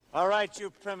All right, you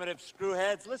primitive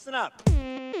screwheads, listen up. What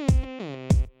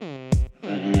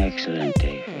an excellent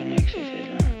day for an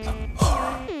exorcism.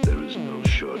 There is no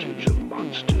shortage of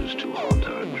monsters to haunt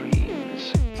our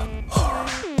dreams.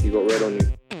 You got red on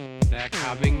you. They're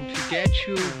coming to get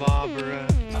you, Barbara.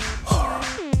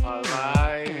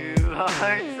 Alive!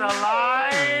 It's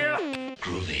alive!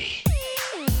 Groovy.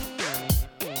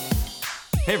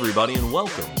 Hey everybody, and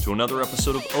welcome to another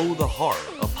episode of Oh the Horror,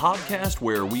 a podcast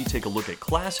where we take a look at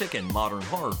classic and modern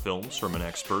horror films from an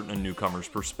expert and newcomer's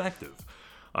perspective.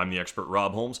 I'm the expert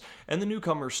Rob Holmes, and the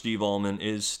newcomer Steve Allman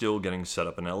is still getting set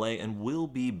up in LA and will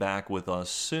be back with us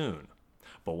soon.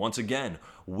 But once again,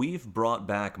 we've brought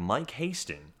back Mike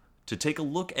Haston to take a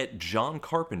look at John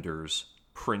Carpenter's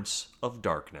Prince of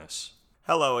Darkness.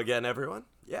 Hello again, everyone.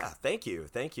 Yeah, thank you.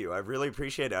 I really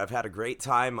appreciate it. I've had a great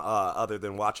time, other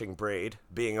than watching Braid,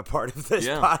 being a part of this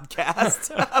podcast.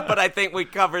 But I think we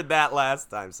covered that last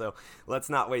time, so let's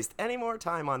not waste any more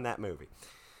time on that movie.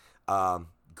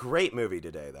 Great movie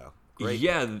today, though.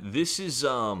 This is,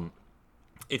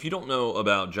 if you don't know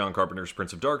about John Carpenter's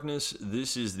Prince of Darkness,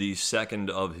 this is the second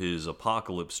of his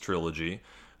Apocalypse trilogy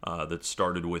that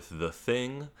started with The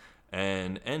Thing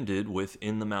and ended with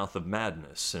In the Mouth of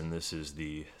Madness, and this is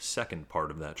the second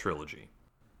part of that trilogy.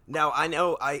 Now, I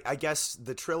know, I guess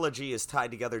the trilogy is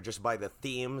tied together just by the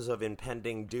themes of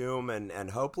impending doom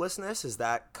and hopelessness. Is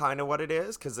that kind of what it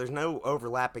is? Because there's no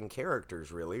overlapping characters,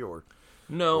 really, or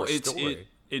story.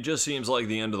 It just seems like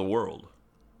the end of the world.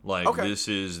 Like, okay. This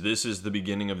is the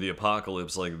beginning of the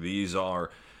apocalypse. Like, these are...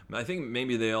 I think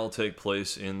maybe they all take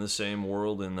place in the same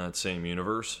world, in that same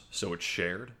universe, so it's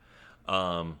shared.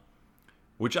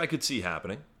 Which I could see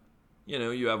happening. You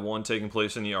know, you have one taking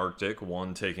place in the Arctic,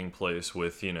 one taking place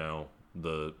with, you know,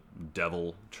 the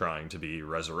devil trying to be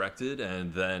resurrected,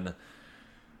 and then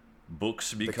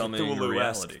books becoming a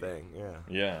reality. Thing, yeah.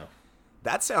 Yeah.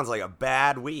 That sounds like a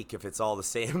bad week if it's all the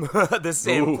same the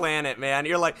same planet, man.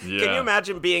 You're like, yeah. Can you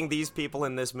imagine being these people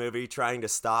in this movie trying to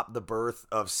stop the birth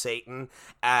of Satan?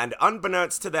 And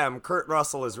unbeknownst to them, Kurt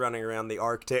Russell is running around the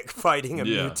Arctic fighting a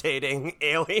mutating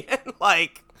alien.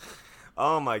 Like...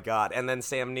 Oh my God. And then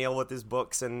Sam Neill with his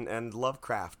books and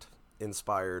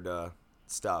Lovecraft-inspired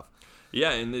stuff.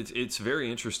 Yeah, and it's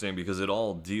very interesting because it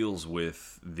all deals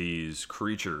with these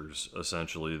creatures,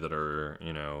 essentially, that are,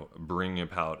 you know, bringing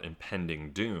about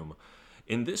impending doom.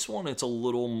 In this one, it's a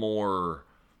little more...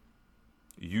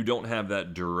 You don't have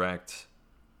that direct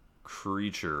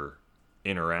creature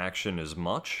interaction as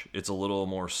much. It's a little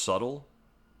more subtle.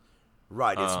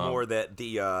 Right, it's more that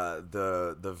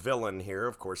the villain here,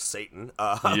 of course, Satan,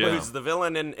 who's the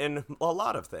villain in a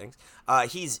lot of things.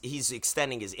 He's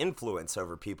extending his influence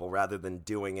over people rather than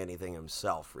doing anything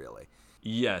himself, really.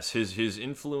 Yes, his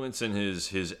influence and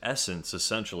his essence,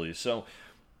 essentially. So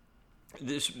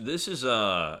this is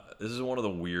one of the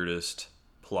weirdest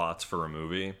plots for a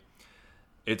movie.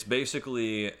 It's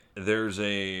basically there's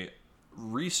a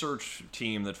research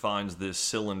team that finds this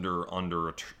cylinder under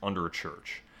a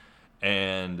church.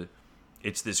 And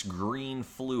it's this green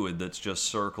fluid that's just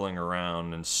circling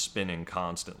around and spinning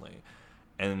constantly.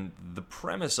 And the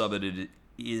premise of it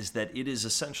is that it is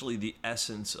essentially the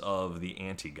essence of the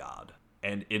anti-god.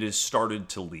 And it has started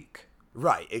to leak.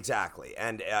 Right, exactly.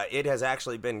 And it has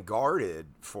actually been guarded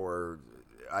for,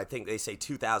 I think they say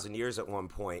 2,000 years at one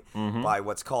point, by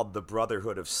what's called the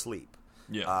Brotherhood of Sleep.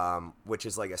 Yeah. Which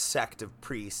is like a sect of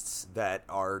priests that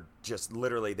are just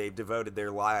literally, they've devoted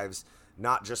their lives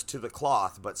not just to the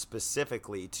cloth, but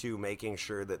specifically to making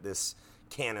sure that this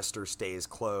canister stays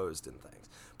closed and things.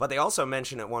 But they also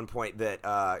mention at one point that,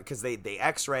 because they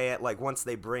x-ray it, like once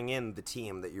they bring in the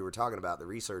team that you were talking about, the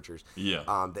researchers,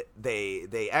 that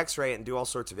they x-ray it and do all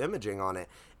sorts of imaging on it,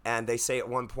 and they say at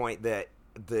one point that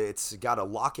it's got a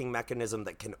locking mechanism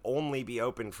that can only be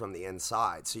opened from the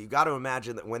inside. So you got to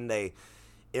imagine that when they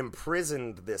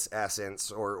imprisoned this essence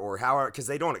or how, because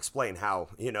they don't explain how,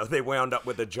 you know, they wound up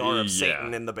with a jar of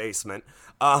Satan in the basement,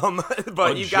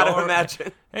 but you gotta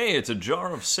imagine, hey, it's a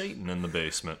jar of Satan in the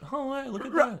basement. Oh, hey, look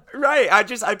at that. Right,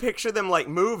 I picture them like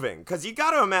moving, because you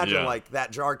gotta imagine like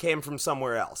that jar came from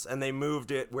somewhere else and they moved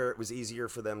it where it was easier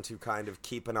for them to kind of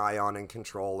keep an eye on and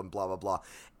control and blah blah blah.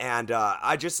 And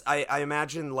I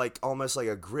imagine like almost like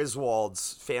a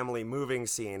Griswold's family moving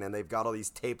scene, and they've got all these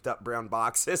taped up brown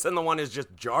boxes, and the one is just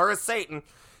jar of Satan.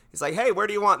 He's like, hey, where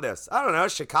do you want this? I don't know,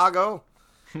 Chicago.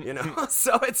 You know,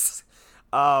 so it's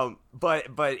but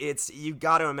it's, you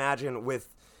got to imagine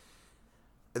with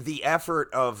the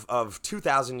effort of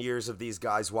 2,000 years of these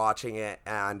guys watching it,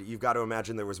 and you've got to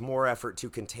imagine there was more effort to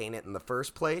contain it in the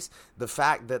first place. The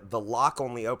fact that the lock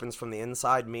only opens from the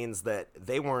inside means that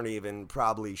they weren't even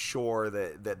probably sure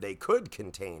that they could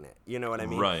contain it. You know what I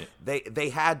mean? Right. They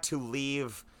had to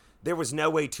leave. There was no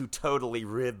way to totally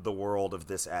rid the world of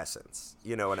this essence.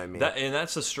 You know what I mean? And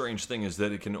that's the strange thing, is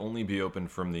that it can only be opened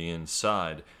from the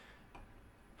inside,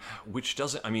 which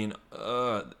doesn't,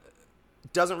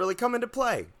 doesn't really come into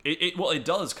play. Well, it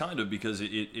does kind of, because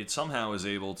it somehow is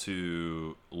able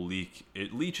to leak.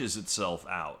 It leaches itself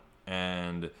out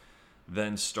and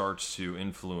then starts to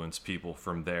influence people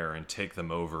from there and take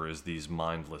them over as these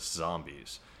mindless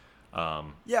zombies.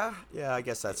 Yeah, I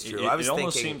guess that's true. It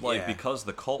almost seemed like because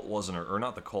the cult wasn't, or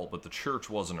not the cult, but the church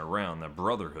wasn't around, that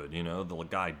brotherhood, the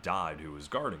guy died who was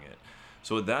guarding it.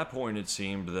 So at that point, it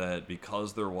seemed that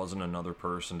because there wasn't another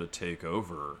person to take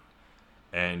over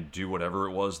and do whatever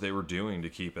it was they were doing to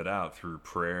keep it out through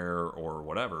prayer or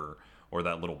whatever, or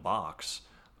that little box,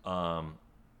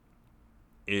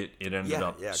 it ended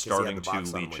up starting to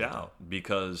leach out,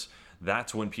 because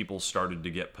that's when people started to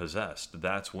get possessed.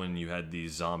 That's when you had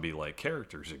these zombie-like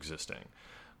characters existing.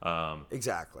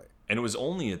 Exactly. And it was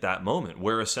only at that moment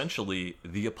where essentially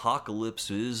the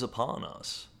apocalypse is upon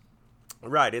us.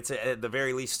 Right, it's at the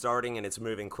very least starting, and it's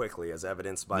moving quickly, as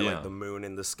evidenced by like the moon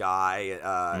in the sky.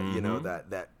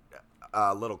 That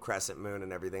little crescent moon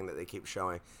and everything that they keep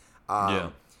showing.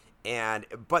 But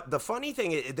the funny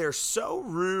thing is, they're so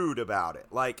rude about it.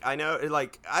 Like, I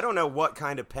don't know what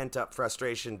kind of pent up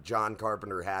frustration John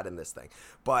Carpenter had in this thing,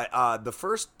 but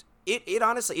it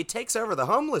honestly, it takes over the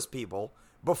homeless people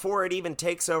before it even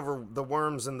takes over the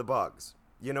worms and the bugs.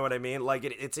 You know what I mean? Like,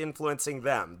 it's influencing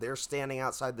them. They're standing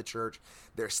outside the church.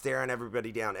 They're staring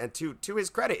everybody down. And to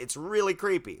his credit, it's really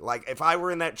creepy. Like, if I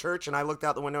were in that church and I looked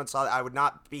out the window and saw that, I would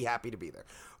not be happy to be there.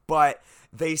 But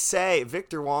they say,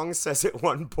 Victor Wong says at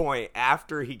one point,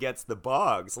 after he gets the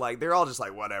bugs, like, they're all just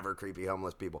like, whatever, creepy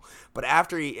homeless people. But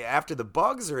after the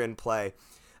bugs are in play,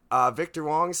 Victor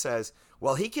Wong says,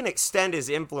 well, he can extend his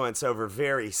influence over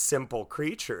very simple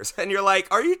creatures. And you're like,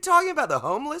 are you talking about the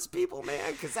homeless people,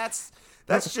 man? Because that's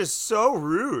just so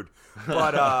rude.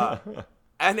 But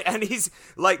and he's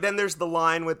like, then there's the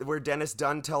line where Dennis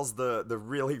Dunn tells the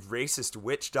really racist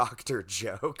witch doctor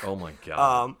joke. Oh my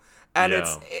god.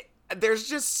 There's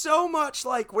just so much,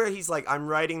 like, where he's like, I'm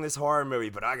writing this horror movie,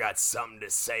 but I got something to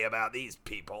say about these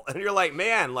people. And you're like,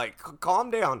 man, like, calm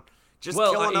down. Just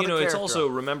kill another character. It's also,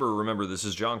 remember, this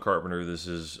is John Carpenter. This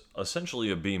is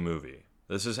essentially a B movie.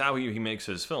 This is how he makes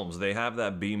his films. They have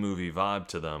that B movie vibe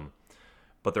to them,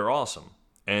 but they're awesome.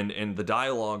 And the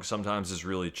dialogue sometimes is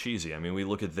really cheesy. I mean, we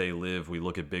look at They Live, we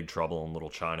look at Big Trouble in Little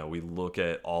China, we look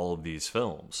at all of these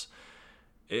films.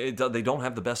 They don't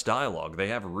have the best dialogue. They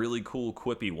have really cool,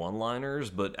 quippy one-liners,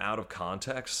 but out of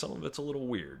context, some of it's a little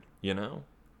weird,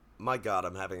 My God,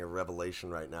 I'm having a revelation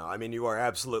right now. I mean, you are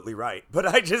absolutely right, but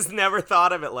I just never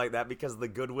thought of it like that, because the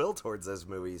goodwill towards those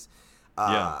movies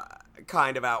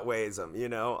kind of outweighs them,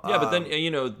 Yeah, but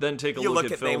then, then take a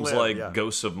look at films like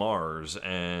Ghosts of Mars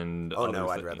and Oh, no,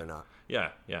 I'd rather not. Yeah.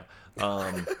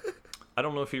 I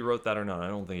don't know if he wrote that or not. I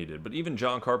don't think he did. But even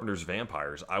John Carpenter's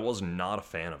Vampires, I was not a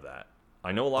fan of that.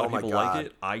 I know a lot of people like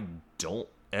it. I don't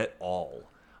at all.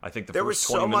 I think the first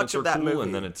 20 minutes are cool,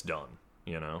 and then it's done,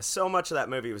 So much of that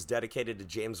movie was dedicated to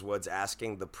James Woods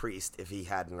asking the priest if he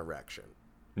had an erection.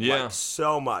 Yeah. Like,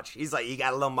 so much. He's like, you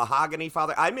got a little mahogany,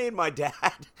 father? I made my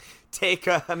dad take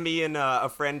me and a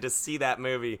friend to see that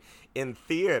movie in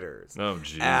theaters. Oh,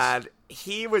 jeez. And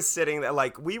he was sitting there,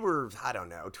 like, we were,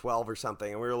 12 or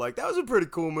something, and we were like, that was a pretty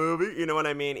cool movie. You know what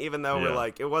I mean? Even though we're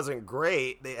like, it wasn't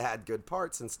great. They had good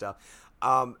parts and stuff.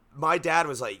 My dad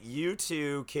was like, you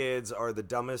two kids are the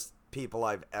dumbest people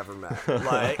I've ever met.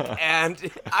 Like,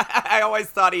 and I always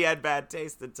thought he had bad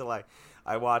taste until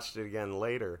I watched it again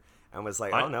later. And was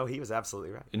like, oh, no, he was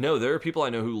absolutely right. No, there are people I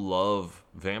know who love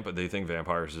they think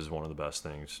Vampires is one of the best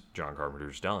things John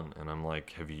Carpenter's done. And I'm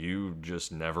like, have you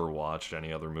just never watched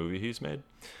any other movie he's made?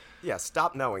 Yeah,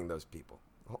 stop knowing those people.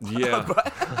 Yeah.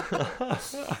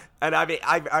 And I mean,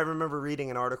 I remember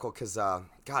reading an article because, God,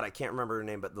 I can't remember her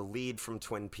name, but the lead from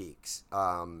Twin Peaks,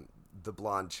 the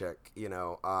blonde chick,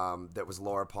 that was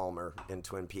Laura Palmer in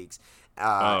Twin Peaks.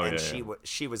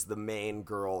 She was the main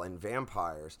girl in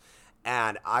Vampires.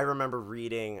 And I remember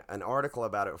reading an article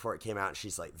about it before it came out, and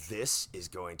she's like, this is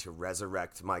going to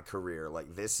resurrect my career.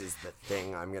 Like, this is the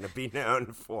thing I'm going to be known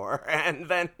for. And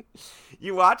then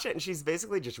you watch it, and she's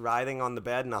basically just writhing on the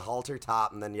bed in a halter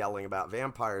top and then yelling about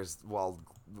vampires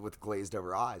with glazed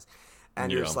over eyes.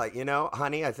 And you're just like,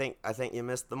 honey, I think you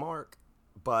missed the mark.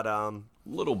 But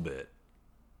little bit.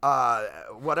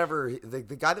 Whatever, the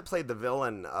guy that played the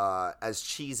villain, as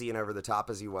cheesy and over the top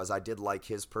as he was, I did like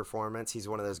his performance. He's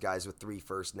one of those guys with 3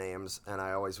 first names, and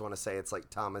I always want to say it's like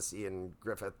Thomas Ian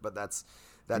Griffith, but that's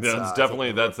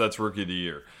definitely that's Rookie of the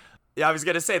Year. Yeah, I was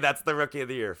gonna say that's the Rookie of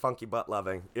the Year, Funky Butt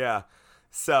Loving. Yeah,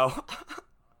 so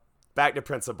back to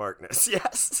Prince of Darkness.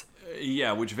 Yes.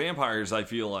 Yeah, which vampires I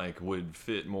feel like would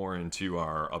fit more into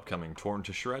our upcoming Torn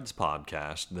to Shreds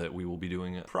podcast that we will be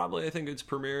doing. Probably, I think it's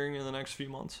premiering in the next few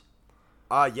months.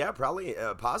 Yeah, probably,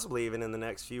 possibly even in the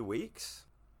next few weeks.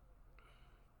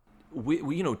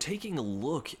 We taking a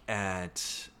look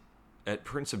at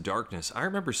Prince of Darkness, I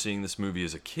remember seeing this movie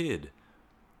as a kid,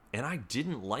 and I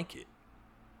didn't like it.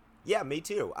 Yeah, me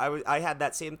too. I had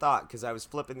that same thought because I was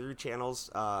flipping through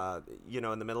channels,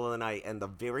 in the middle of the night, and the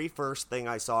very first thing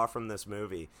I saw from this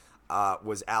movie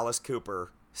was Alice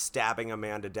Cooper stabbing a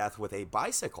man to death with a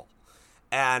bicycle.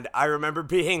 And I remember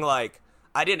being like,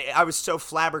 I was so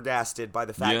flabbergasted by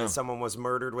the fact that someone was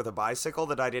murdered with a bicycle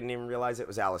that I didn't even realize it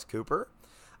was Alice Cooper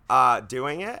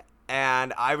doing it.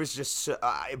 And I was just,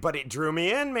 but it drew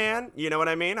me in, man. You know what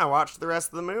I mean? I watched the rest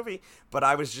of the movie, but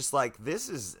I was just like, this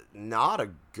is not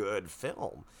a good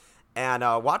film. And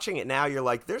watching it now, you're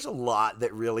like, there's a lot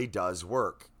that really does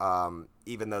work,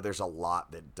 even though there's a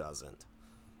lot that doesn't.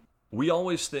 We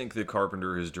always think that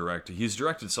Carpenter he's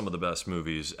directed some of the best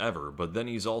movies ever, but then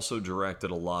he's also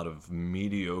directed a lot of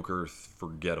mediocre,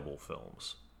 forgettable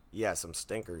films. Yeah, some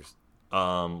stinkers.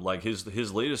 Like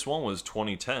his latest one was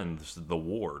 2010, The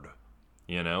Ward,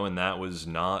 and that was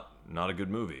not a good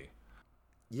movie.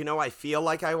 I feel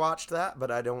like I watched that, but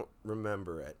I don't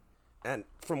remember it. And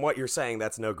from what you're saying,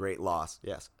 that's no great loss.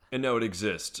 Yes. And no, it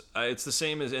exists. It's the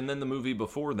same as, and then the movie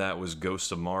before that was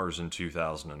Ghosts of Mars in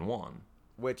 2001.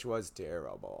 Which was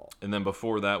terrible. And then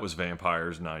before that was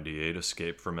Vampires 98,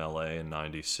 Escape from LA in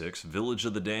 96, Village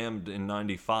of the Damned in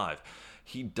 95.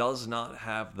 He does not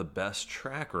have the best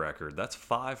track record. That's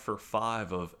 5 for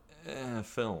 5 of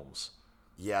films.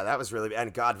 Yeah, that was really...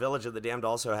 And God, Village of the Damned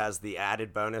also has the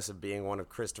added bonus of being one of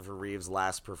Christopher Reeve's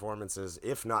last performances,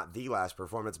 if not the last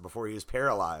performance before he was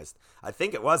paralyzed. I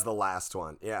think it was the last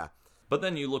one, yeah. But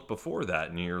then you look before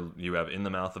that, and you have In the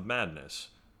Mouth of Madness,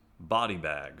 Body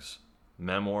Bags,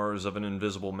 Memoirs of an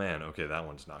Invisible Man. Okay, that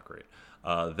one's not great.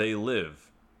 They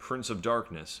Live, Prince of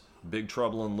Darkness, Big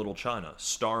Trouble in Little China,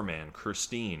 Starman,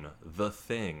 Christine, The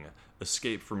Thing,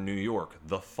 Escape from New York,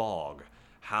 The Fog,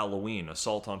 Halloween,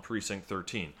 Assault on Precinct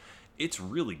 13. It's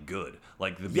really good.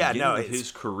 Like, the beginning of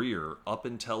his career up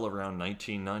until around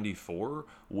 1994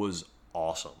 was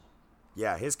awesome.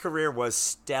 Yeah, his career was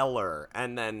stellar,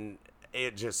 and then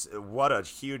it just, what a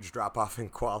huge drop-off in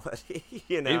quality,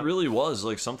 It really was.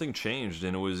 Like, something changed,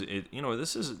 and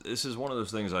this is one of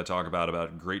those things I talk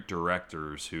about great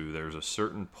directors who there's a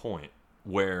certain point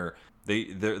where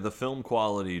the film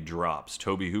quality drops.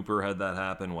 Tobe Hooper had that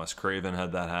happen. Wes Craven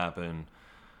had that happen,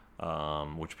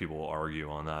 which people will argue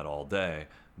on that all day.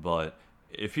 But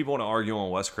if people want to argue on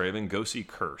Wes Craven, go see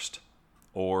Cursed.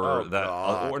 Or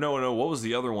no, what was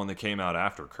the other one that came out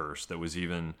after Cursed that was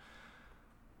even...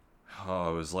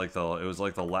 it was like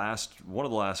the last one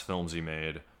of the last films he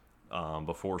made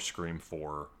before Scream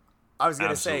 4. I was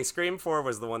gonna say Scream 4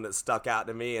 was the one that stuck out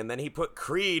to me, and then he put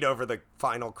Creed over the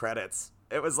final credits.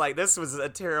 It was like, this was a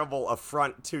terrible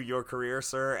affront to your career,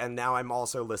 sir, and now I'm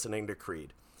also listening to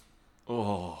Creed.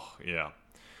 Oh yeah,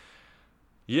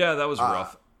 that was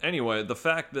rough. Anyway, the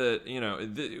fact that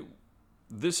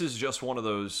this is just one of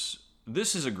those.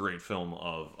 This is a great film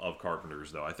of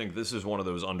Carpenter's, though. I think this is one of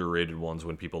those underrated ones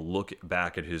when people look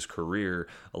back at his career.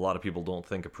 A lot of people don't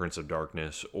think of Prince of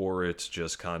Darkness, or it's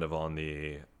just kind of on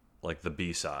the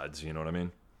B-sides, you know what I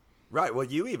mean? Right, well,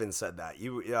 you even said that.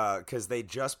 Because they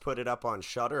just put it up on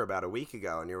Shudder about a week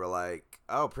ago, and you were like,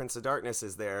 oh, Prince of Darkness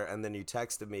is there, and then you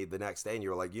texted me the next day, and you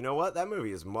were like, you know what? That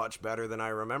movie is much better than I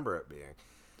remember it being.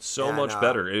 So much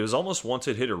better. It was almost once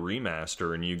it hit a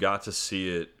remaster, and you got to see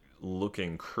it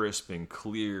looking crisp and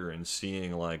clear and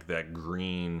seeing like that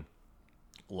green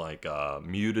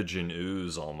mutagen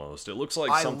ooze almost. It looks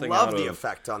like something I love the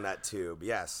effect on that tube,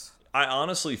 yes. I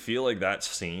honestly feel like that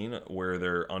scene where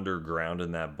they're underground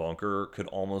in that bunker could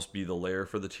almost be the lair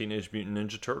for the Teenage Mutant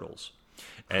Ninja Turtles.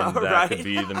 And that could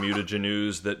be the mutagen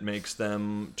ooze that makes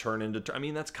them turn into...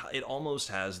 it almost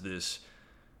has this...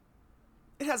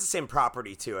 It has the same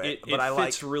property to it, but it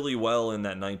fits really well in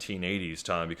that 1980s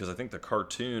time, because I think the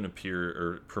cartoon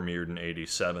premiered in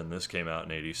 87. This came out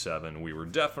in 87. We were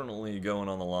definitely going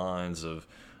on the lines of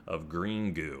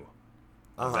green goo.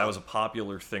 Uh-huh. That was a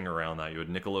popular thing around that. You had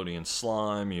Nickelodeon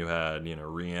Slime, you had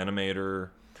Reanimator.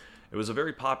 It was a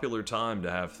very popular time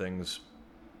to have things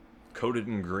coated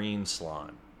in green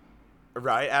slime.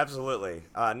 Right, absolutely.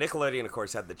 Nickelodeon, of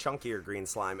course, had the chunkier green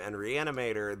slime, and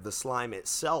Reanimator, the slime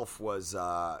itself was.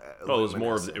 Well, it was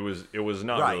more of it was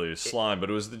not Right. really slime, but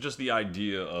it was just the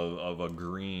idea of a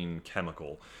green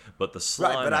chemical. But the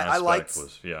slime Right, but I aspect liked-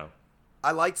 was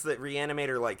I liked that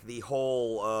Reanimator, like the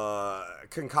whole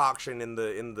concoction in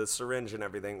the syringe and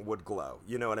everything, would glow.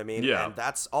 You know what I mean? Yeah. And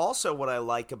that's also what I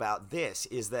like about this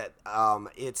is that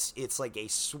it's like a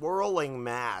swirling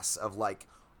mass of like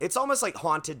it's almost like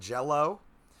haunted Jell-O.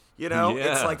 You know,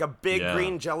 Yeah. it's like a big Yeah.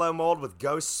 green Jell-O mold with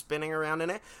ghosts spinning around in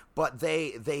it, but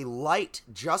they light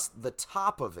just the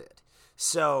top of it.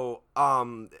 So,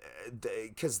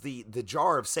 because the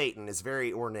jar of Satan is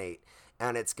very ornate.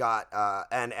 And it's got,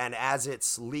 and as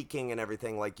it's leaking and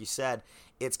everything, like you said,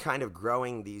 it's kind of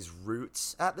growing these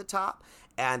roots at the top,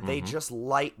 and they just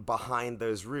light behind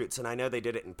those roots. And I know they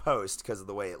did it in post because of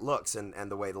the way it looks and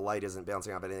the way the light isn't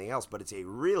bouncing off anything else, but it's a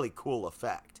really cool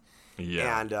effect.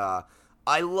 Yeah. And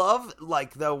I love,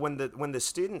 like, though, when the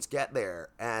students get there,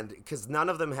 and because none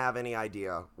of them have any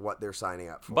idea what they're signing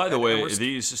up for. By the And way, we're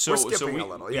skipping a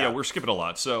little. Yeah, we're skipping a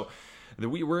lot. So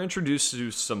we were introduced to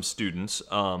some students.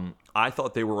 I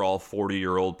thought they were all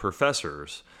 40-year-old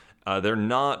professors. They're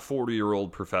not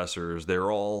 40-year-old professors. They're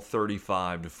all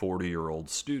 35 to 40-year-old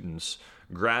students,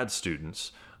 grad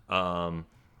students,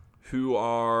 who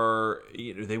are,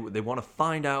 they want to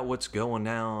find out what's going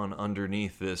on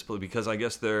underneath this, because I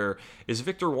guess is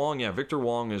Victor Wong. Yeah, Victor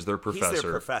Wong is their professor. He's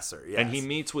their professor, yes. And he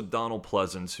meets with Donald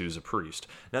Pleasance, who's a priest.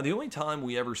 Now, the only time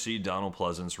we ever see Donald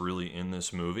Pleasance really in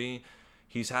this movie,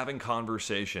 he's having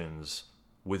conversations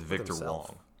with Victor himself.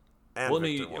 Wong. And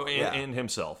Victor Wong, yeah. And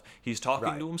himself. He's talking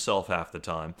Right. to himself half the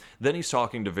time. Then he's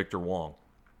talking to Victor Wong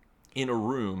in a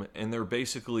room, and they're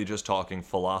basically just talking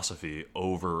philosophy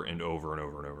over and over and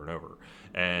over and over and over.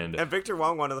 And Victor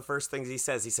Wong, one of the first things he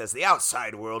says, the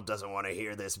outside world doesn't want to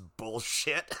hear this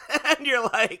bullshit. And you're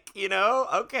like,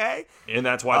 okay. And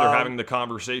that's why they're having the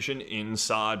conversation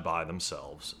inside by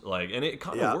themselves. And it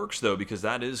kind of Yeah. works, though, because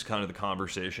that is kind of the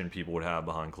conversation people would have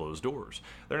behind closed doors.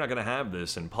 They're not going to have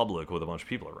this in public with a bunch of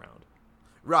people around.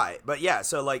 Right, but yeah,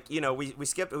 so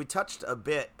we touched a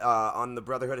bit on the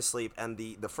Brotherhood of Sleep, and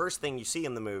the first thing you see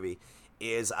in the movie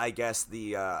is, I guess,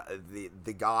 the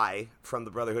guy from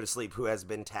the Brotherhood of Sleep who has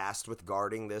been tasked with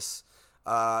guarding this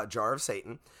jar of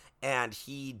Satan, and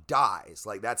he dies.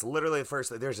 Like, that's literally the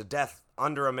first. There's a death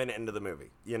under a minute into the movie,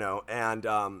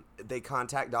 and they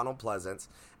contact Donald Pleasance,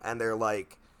 and they're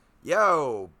like,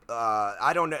 yo,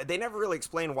 I don't know. They never really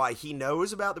explain why he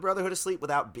knows about the Brotherhood of Sleep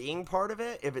without being part of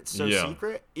it, if it's so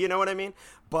secret. You know what I mean?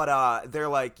 But they're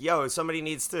like, yo, somebody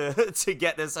needs to to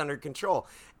get this under control.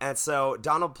 And so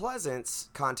Donald Pleasance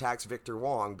contacts Victor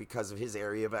Wong because of his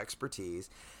area of expertise.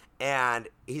 And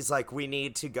he's like, we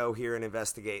need to go here and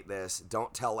investigate this.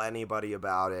 Don't tell anybody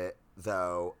about it,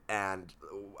 though. And,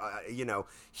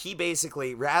 he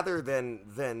basically, rather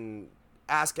than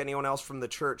ask anyone else from the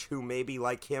church who maybe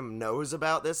like him knows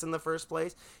about this in the first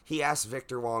place, he asks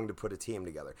Victor Wong to put a team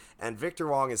together. And Victor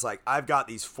Wong is like, I've got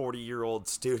these 40-year-old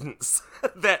students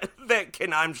that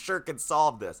I'm sure can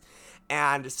solve this.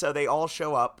 And so they all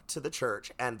show up to the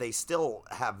church, and they still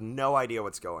have no idea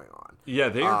what's going on. Yeah,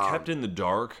 they are kept in the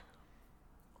dark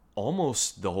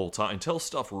almost the whole time until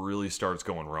stuff really starts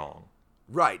going wrong.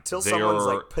 Right, till They someone's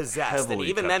are like possessed. And heavily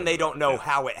even kept then in they the don't dark, know yeah.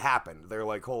 how it happened. They're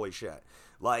like, holy shit.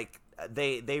 Like,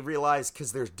 they realize,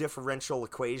 because there's differential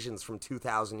equations from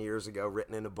 2,000 years ago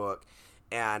written in a book,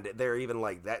 and they're even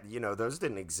like, that, those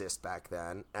didn't exist back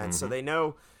then. And so they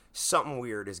know something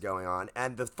weird is going on.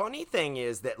 And the funny thing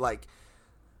is that, like,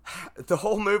 the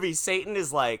whole movie, Satan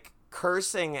is like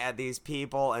cursing at these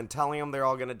people and telling them they're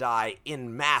all going to die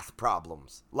in math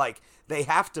problems. Like, they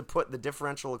have to put the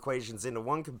differential equations into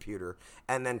one computer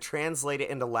and then translate it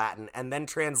into Latin and then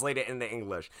translate it into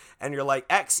English. And you're like,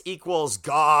 X equals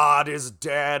God is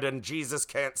dead and Jesus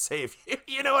can't save you.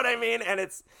 You know what I mean? And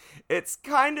it's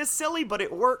kind of silly, but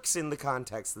it works in the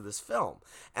context of this film.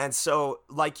 And so,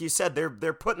 like you said,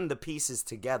 they're putting the pieces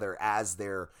together as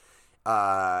they're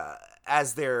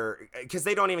because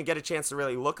they don't even get a chance to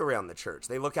really look around the church.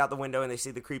 They look out the window and they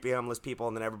see the creepy homeless people,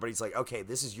 and then everybody's like, okay,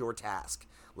 this is your task.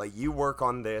 Like, you work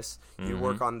on this, you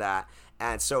work on that.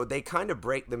 And so they kind of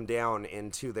break them down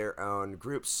into their own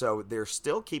groups. So they're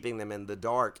still keeping them in the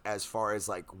dark as far as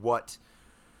like what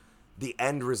the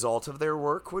end result of their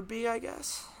work would be, I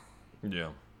guess.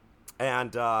 Yeah.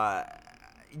 And,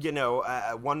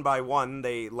 one by one,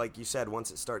 they, like you said,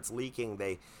 once it starts leaking,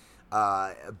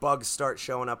 bugs start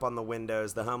showing up on the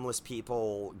windows. The homeless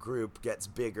people group gets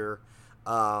bigger,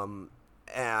 and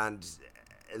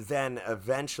then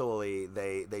eventually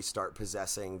they start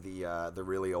possessing the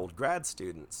really old grad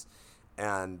students,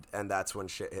 and that's when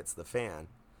shit hits the fan.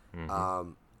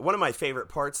 One of my favorite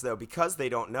parts, though, because they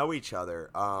don't know each other,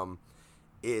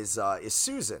 is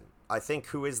Susan, I think,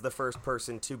 who is the first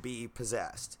person to be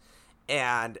possessed.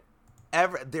 And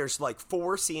there's like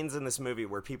 4 scenes in this movie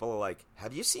where people are like,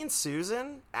 have you seen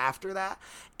Susan after that?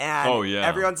 And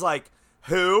everyone's like,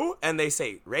 who? And they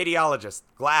say, radiologist,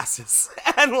 glasses.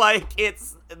 And like,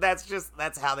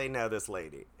 that's how they know this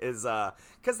lady, is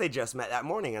because they just met that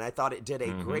morning. And I thought it did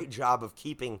a great job of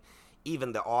keeping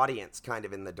even the audience kind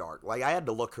of in the dark. Like, I had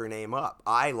to look her name up.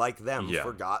 I, like them,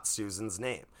 forgot Susan's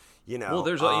name. You know, well,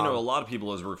 there's a lot of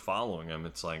people, as we're following them,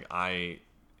 it's like I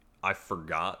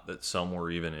forgot that some were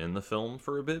even in the film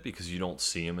for a bit because you don't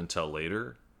see them until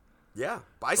later. Yeah,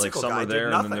 Bicycle like some Guy are there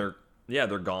did nothing. and then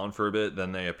they're gone for a bit,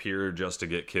 then they appear just to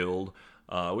get killed,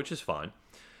 which is fine.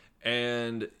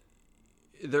 And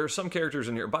there are some characters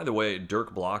in here. By the way,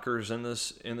 Dirk Blocker's in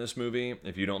this movie.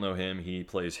 If you don't know him, he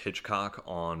plays Hitchcock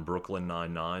on Brooklyn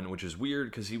Nine-Nine, which is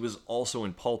weird because he was also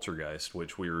in Poltergeist,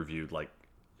 which we reviewed like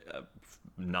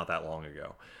not that long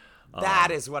ago.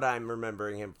 That is what I'm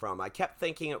remembering him from. I kept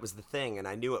thinking it was The Thing, and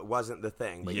I knew it wasn't The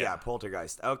Thing. But yeah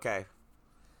Poltergeist. Okay.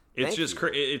 It's just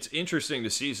it's interesting to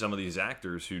see some of these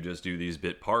actors who just do these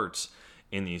bit parts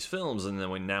in these films, and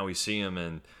then now we see them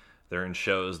and they're in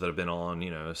shows that have been on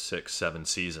 6-7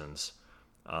 seasons,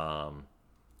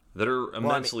 that are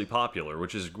immensely popular,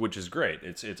 which is great.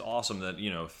 It's awesome that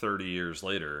 30 years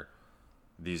later,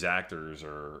 these actors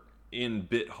are in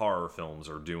bit horror films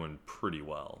are doing pretty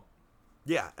well.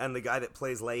 Yeah, and the guy that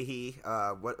plays Leahy,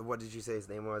 what did you say his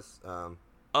name was?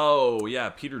 Oh, yeah,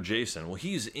 Peter Jason. Well,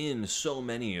 he's in so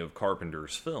many of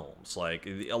Carpenter's films. Like,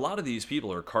 a lot of these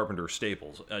people are Carpenter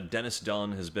staples. Dennis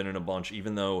Dunn has been in a bunch,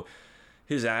 even though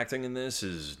his acting in this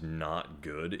is not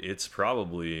good. It's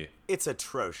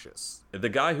atrocious. The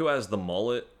guy who has the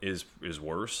mullet is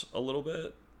worse a little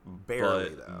bit. Barely,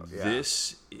 though. Yeah.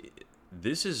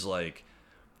 This is like,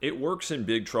 it works in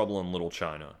Big Trouble in Little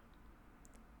China.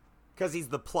 Because he's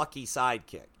the plucky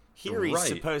sidekick. Here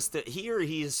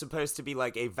he's supposed to be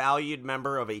like a valued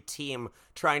member of a team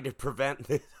trying to prevent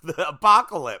the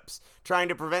apocalypse, trying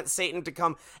to prevent Satan to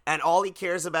come, and all he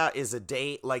cares about is a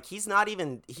date. Like, he's not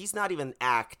even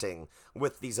acting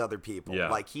with these other people. Yeah.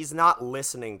 Like, he's not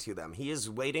listening to them. He is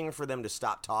waiting for them to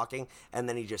stop talking, and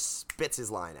then he just spits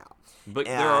his line out. But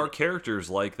there are characters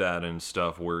like that and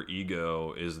stuff where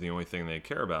ego is the only thing they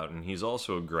care about, and he's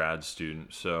also a grad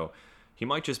student, so he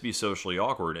might just be socially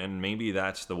awkward, and maybe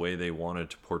that's the way they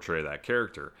wanted to portray that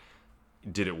character.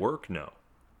 Did it work? No.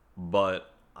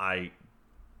 But I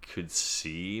could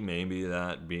see maybe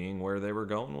that being where they were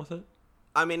going with it.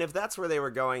 I mean, if that's where they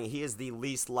were going, he is the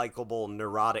least likable,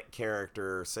 neurotic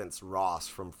character since Ross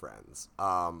from Friends.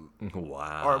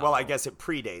 Wow. Or, well, I guess it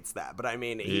predates that, but I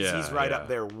mean, he's right up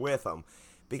there with them.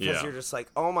 Because you're just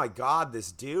like, oh my God, this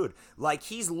dude. Like,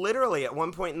 he's literally, at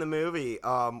one point in the movie,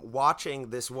 watching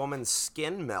this woman's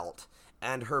skin melt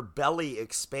and her belly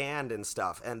expand and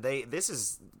stuff. And this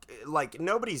is, like,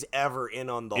 nobody's ever in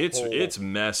on the whole. It's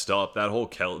messed up. That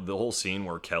the whole scene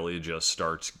where Kelly just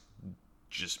starts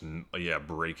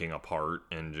breaking apart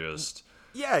and just.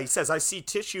 Yeah, he says, I see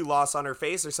tissue loss on her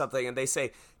face or something. And they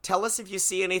say, tell us if you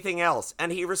see anything else.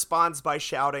 And he responds by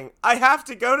shouting, I have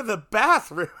to go to the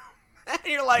bathroom. And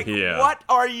you're like, what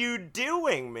are you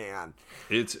doing, man?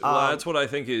 That's what I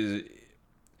think is.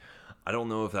 I don't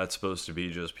know if that's supposed to be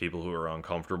just people who are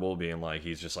uncomfortable being like,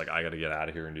 he's just like, I got to get out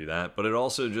of here and do that. But it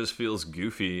also just feels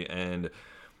goofy. And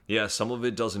yeah, some of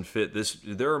it doesn't fit.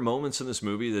 There are moments in this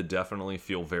movie that definitely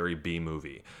feel very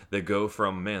B-movie. That go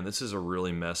from, man, this is a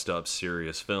really messed up,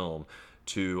 serious film,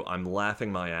 to I'm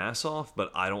laughing my ass off,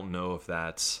 but I don't know if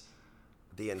that's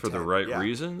for the right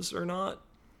reasons or not.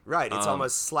 Right, it's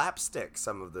almost slapstick,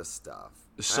 some of this stuff.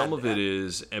 Some of it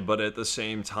is, but at the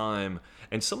same time,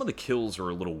 and some of the kills are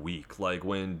a little weak. Like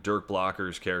when Dirk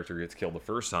Blocker's character gets killed the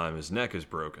first time, his neck is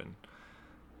broken.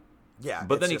 Yeah.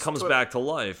 But then he comes back to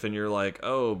life, and you're like,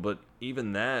 oh, but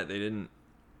even that, they didn't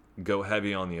go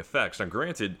heavy on the effects. Now,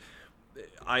 granted,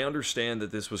 I understand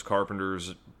that this was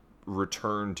Carpenter's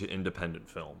return to independent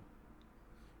film.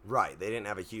 Right, they didn't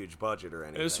have a huge budget or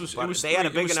anything. They had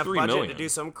a big enough budget million. to do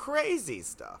some crazy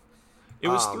stuff. It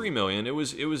was $3 million. It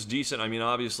was decent. I mean,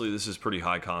 obviously, this is pretty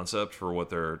high concept for what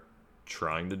they're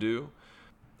trying to do.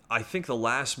 I think the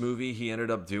last movie he ended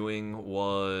up doing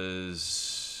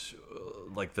was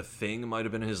like The Thing might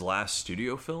have been his last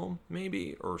studio film,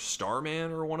 maybe, or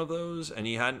Starman or one of those. And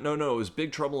he had it was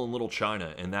Big Trouble in Little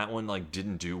China, and that one like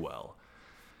didn't do well.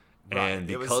 Right. And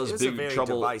because it was Big a very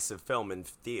Trouble, divisive film in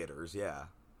theaters, yeah.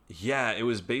 Yeah, it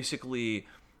was basically.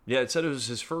 Yeah, it said it was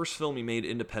his first film he made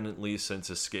independently since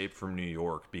Escape from New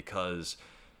York, because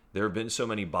there have been so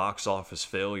many box office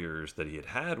failures that he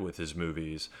had with his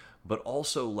movies, but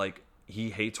also like he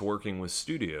hates working with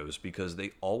studios because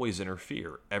they always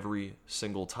interfere every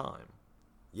single time.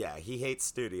 Yeah, he hates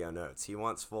studio notes. He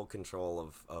wants full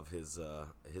control of his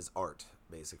art,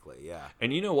 basically. Yeah.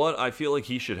 And you know what? I feel like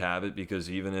he should have it because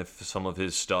even if some of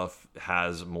his stuff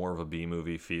has more of a B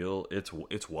movie feel,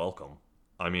 it's welcome.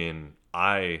 I mean,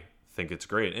 I think it's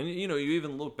great. And you know, you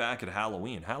even look back at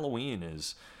Halloween. Halloween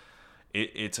is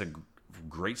it's a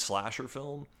great slasher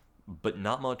film, but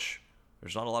not much.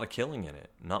 There's not a lot of killing in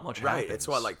it. Not much happens. Right. It's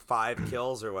what, like 5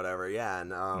 kills or whatever. Yeah.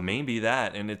 And maybe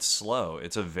that, and it's slow.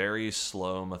 It's a very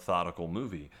slow, methodical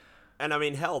movie. And I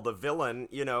mean, hell, the villain,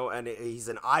 you know, and he's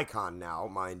an icon now,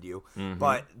 mind you.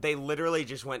 But they literally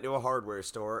just went to a hardware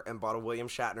store and bought a William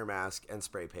Shatner mask and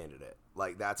spray painted it.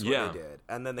 Like that's what they did.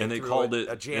 And then they called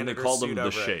a janitor him suit The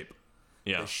over Shape. It.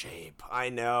 Yeah. The Shape. I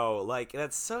know. Like,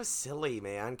 that's so silly,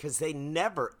 man, because they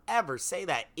never, ever say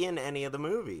that in any of the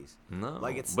movies. No.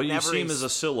 Like, it's but you never see him as a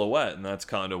silhouette, and that's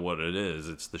kind of what it is.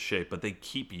 It's The Shape. But they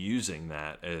keep using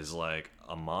that as, like,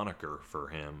 a moniker for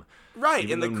him. Right.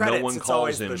 Even In the though credits, no one it's calls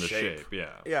always him The The Shape. Yeah.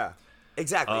 Yeah.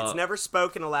 Exactly. It's never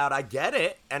spoken aloud. I get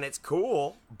it, and it's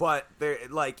cool, but they're,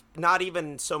 like, not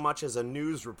even so much as a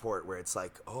news report where it's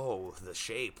like, oh, The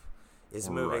Shape is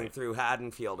moving through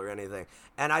Haddonfield or anything.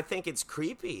 And I think it's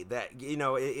creepy that, you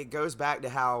know, it goes back to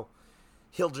how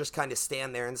he'll just kind of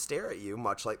stand there and stare at you,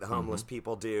 much like the homeless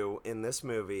people do in this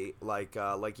movie, like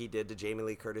he did to Jamie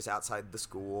Lee Curtis outside the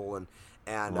school.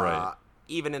 And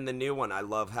even in the new one, I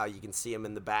love how you can see him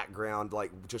in the background,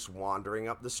 like just wandering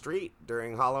up the street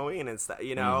during Halloween and stuff,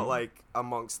 you know, like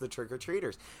amongst the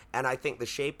trick-or-treaters. And I think The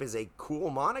Shape is a cool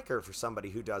moniker for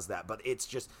somebody who does that, but it's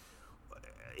just...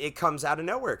 it comes out of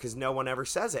nowhere because no one ever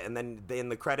says it, and then in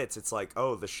the credits it's like,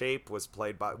 oh, The Shape was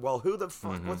played by, well, who the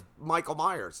fuck was Michael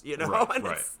Myers, you know?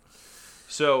 Right.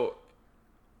 So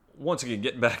once again,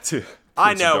 getting back to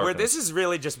I know where this has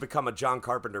really just become a John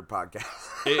Carpenter podcast.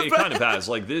 it kind of has,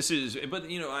 like, this is,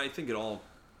 but you know, I think it all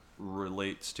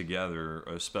relates together,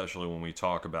 especially when we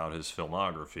talk about his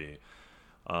filmography.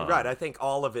 Right, I think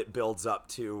all of it builds up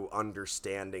to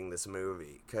understanding this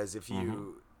movie, because if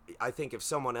you I think if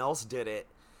someone else did it,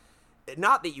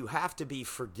 not that you have to be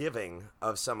forgiving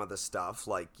of some of the stuff,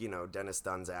 like, you know, Dennis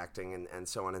Dunn's acting and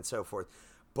so on and so forth,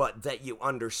 but that you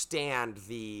understand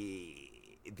the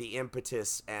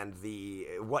impetus and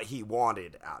what he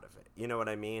wanted out of it. You know what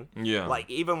I mean? Yeah. Like,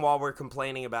 even while we're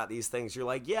complaining about these things, you're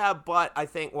like, yeah, but I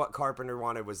think what Carpenter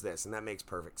wanted was this, and that makes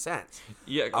perfect sense.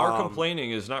 Yeah, our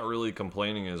complaining is not really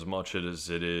complaining as much as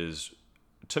it is...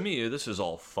 To me, this is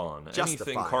all fun.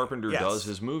 Anything Carpenter does,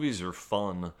 his movies are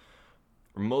fun.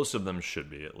 Most of them should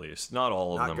be, at least. Not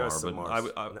all of them are,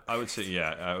 but I would say, yeah,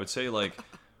 I would say like,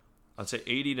 I'd say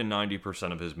 80 to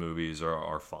 90% of his movies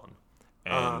are fun,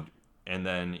 and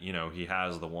then, you know, he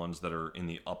has the ones that are in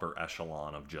the upper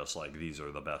echelon of just like, these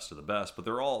are the best of the best, but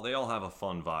they all have a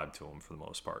fun vibe to them for the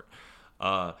most part.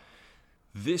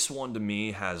 This one to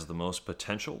me has the most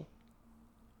potential.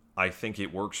 I think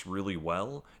it works really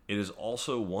well. It is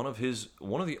also one of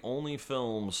the only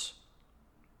films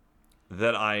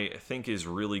that I think is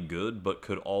really good, but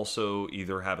could also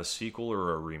either have a sequel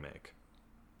or a remake.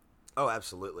 Oh,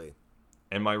 absolutely.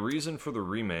 And my reason for the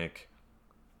remake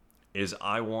is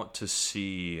I want to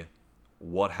see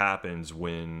what happens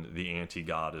when the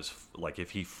anti-god is, like,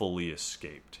 if he fully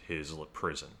escaped his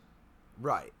prison.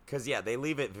 Right, because, yeah, they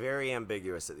leave it very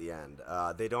ambiguous at the end.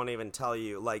 They don't even tell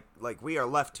you, like we are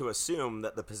left to assume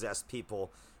that the possessed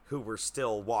people who were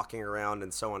still walking around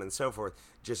and so on and so forth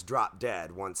just drop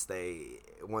dead once they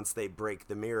break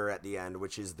the mirror at the end,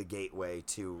 which is the gateway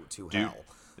to hell.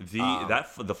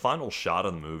 The final shot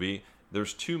of the movie,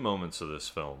 there's 2 moments of this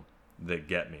film that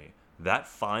get me. That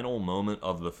final moment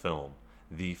of the film,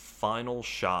 the final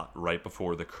shot right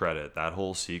before the credit, that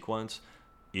whole sequence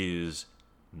is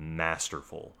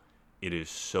masterful. It is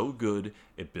so good.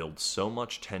 It builds so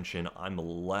much tension. I'm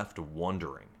left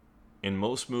wondering. In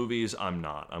most movies, I'm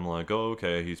not. I'm like, oh,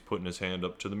 okay, he's putting his hand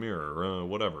up to the mirror,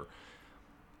 whatever.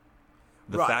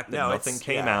 The fact that nothing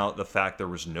came out, the fact there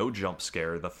was no jump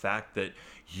scare, the fact that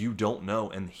you don't know,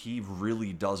 and he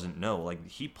really doesn't know. Like,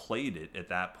 he played it at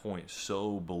that point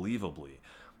so believably.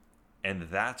 And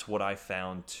that's what I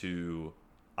found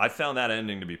that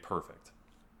ending to be perfect.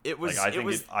 It was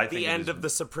the end of The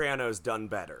Sopranos done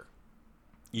better.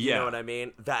 You know what I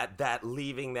mean? That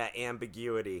leaving that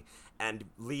ambiguity and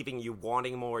leaving you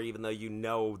wanting more even though you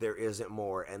know there isn't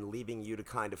more, and leaving you to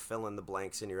kind of fill in the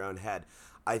blanks in your own head.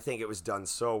 I think it was done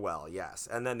so well, yes.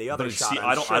 And then the other shot,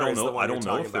 I don't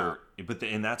know if they're,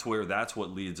 and that's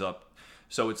what leads up.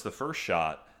 So it's the first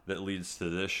shot that leads to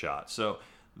this shot. So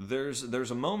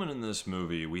there's a moment in this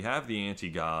movie. We have the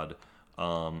anti-god,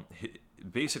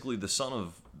 basically the son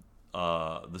of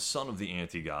the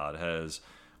anti-god has,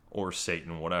 or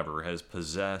Satan, whatever, has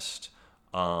possessed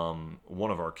one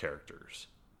of our characters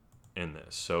in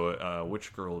this. So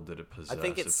which girl did it possess? I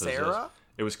think it's possessed, Sarah.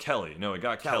 It was Kelly. No, it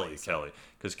got Kelly.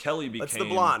 Because Kelly became... That's the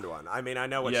blonde one. I mean, I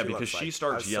know what she looks like. Yeah, because she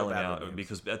starts yelling so out,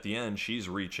 because at the end, she's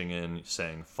reaching in,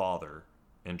 saying, "Father,"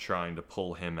 and trying to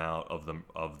pull him out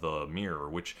of the mirror,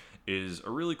 which is a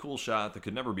really cool shot that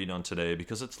could never be done today,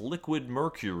 because it's liquid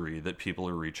mercury that people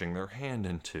are reaching their hand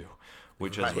into,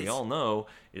 which, as we all know,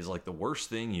 is like the worst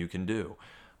thing you can do.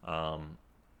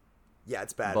 Yeah,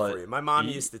 it's bad for you. My mom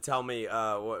used to tell me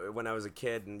when I was a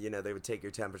kid, and they would take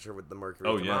your temperature with the mercury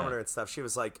thermometer and stuff. She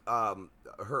was like,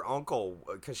 her uncle,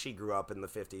 because she grew up in the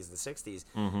 50s and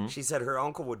 60s, she said her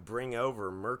uncle would bring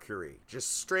over mercury,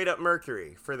 just straight up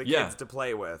mercury for the kids to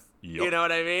play with. Yep. You know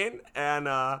what I mean?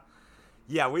 And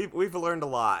yeah, we've learned a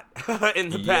lot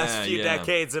in the past few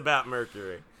decades about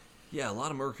mercury. Yeah, a lot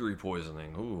of mercury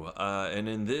poisoning. Ooh, and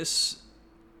in this.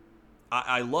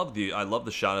 I love the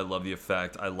shot. I love the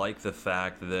effect. I like the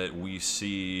fact that we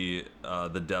see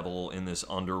the devil in this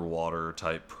underwater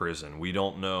type prison. We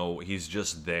don't know. He's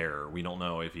just there. We don't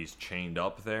know if he's chained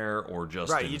up there or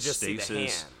just in you just stasis. See the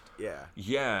hand. Yeah.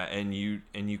 Yeah, and you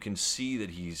can see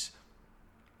that he's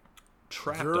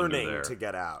trapped yearning under there to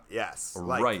get out. Yes.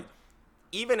 Right.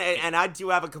 Even and I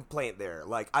do have a complaint there.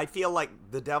 Like, I feel like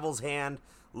the devil's hand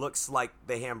looks like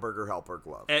the Hamburger Helper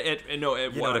glove. There's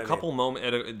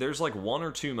like one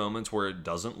or two moments where it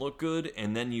doesn't look good,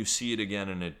 and then you see it again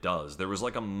and it does. There was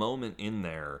like a moment in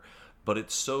there, but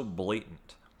it's so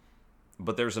blatant.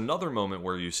 But there's another moment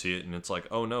where you see it and it's like,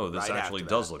 oh no, this actually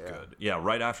does look good. Yeah,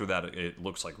 right after that, it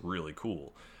looks like really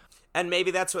cool. And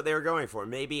maybe that's what they were going for.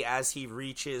 Maybe as he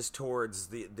reaches towards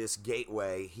this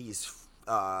gateway, he's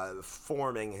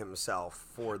forming himself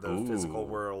for the physical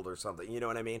world or something. You know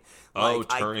what I mean?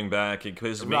 Turning back,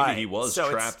 because maybe he was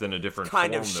trapped in a different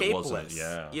kind form of shapeless. That wasn't.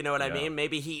 Yeah, you know what I mean?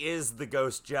 Maybe he is the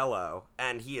ghost Jello,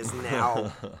 and he is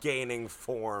now gaining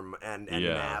form and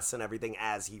mass and everything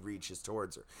as he reaches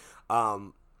towards her.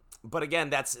 But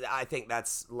again, I think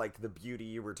that's like the beauty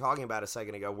you were talking about a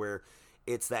second ago, where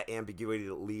it's that ambiguity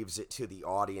that leaves it to the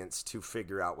audience to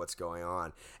figure out what's going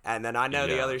on. And then I know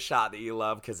the other shot that you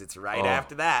love, because it's right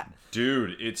after that.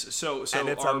 Dude, it's so and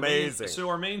it's amazing.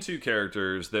 Our main two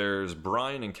characters, there's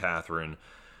Brian and Catherine.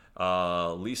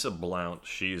 Lisa Blount,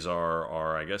 she's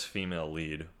our I guess, female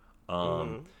lead.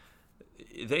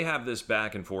 They have this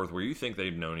back and forth where you think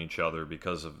they've known each other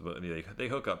because of they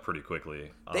hook up pretty quickly.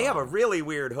 They have a really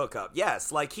weird hookup.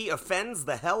 Yes, like he offends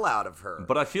the hell out of her.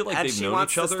 But I feel like they've known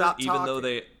each other even though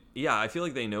I feel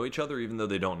like they know each other even though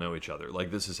they don't know each other.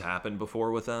 Like this has happened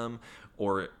before with them,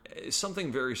 or something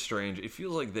very strange. It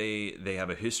feels like they have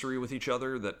a history with each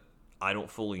other that I don't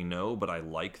fully know, but I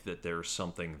like that there's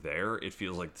something there. It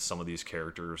feels like some of these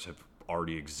characters have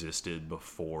already existed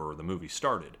before the movie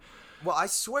started. Well, I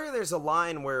swear there's a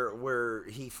line where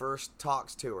he first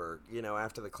talks to her,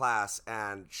 after the class,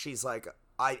 and she's like,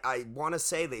 I want to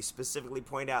say they specifically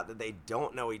point out that they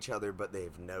don't know each other, but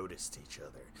they've noticed each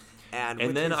other.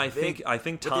 And then I think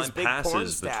time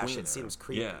passes between it seems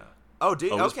creepy. Yeah. Oh,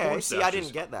 dude, okay. See, I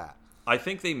didn't get that. I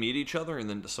think they meet each other, and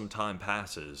then some time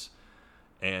passes,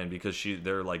 and because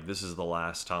they're like, this is the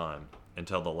last time.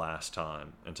 Until the last. I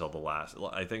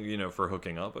think, for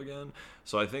hooking up again.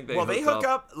 So I think they hook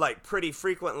up like pretty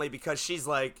frequently, because she's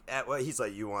like, he's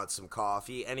like, you want some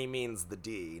coffee? And he means the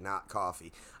D, not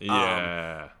coffee.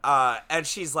 Yeah. And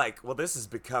she's like, well, this is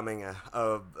becoming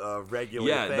a regular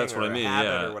thing. Yeah, that's what I mean.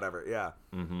 Habit or whatever. Yeah.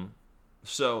 Mm-hmm.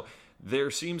 So there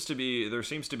seems to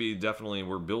be definitely,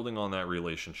 we're building on that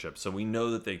relationship. So we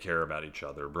know that they care about each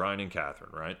other, Brian and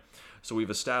Catherine, right? So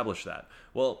we've established that.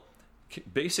 Well,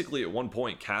 basically, at one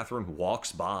point, Catherine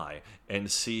walks by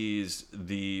and sees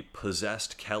the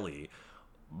possessed Kelly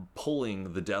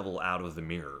pulling the devil out of the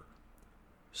mirror.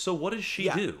 So what does she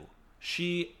do?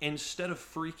 She, instead of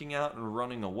freaking out and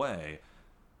running away,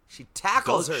 she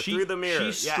tackles her through the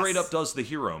mirror. She straight up does the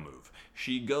hero move.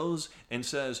 She goes and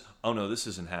says, oh no, this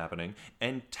isn't happening,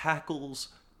 and tackles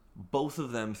both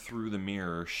of them through the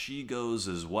mirror. She goes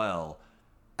as well.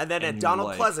 And then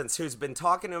Donald Pleasance, who's been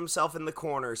talking to himself in the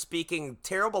corner, speaking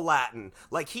terrible Latin,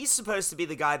 like he's supposed to be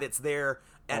the guy that's there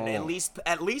and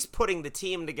at least putting the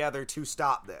team together to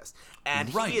stop this. And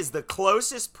he is the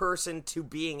closest person to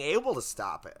being able to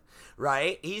stop it,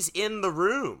 right? He's in the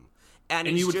room. And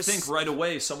you would just, think right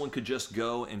away someone could just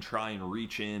go and try and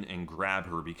reach in and grab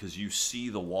her because you see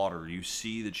the water. You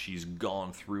see that she's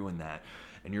gone through in that.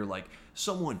 And you're like,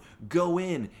 someone go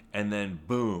in. And then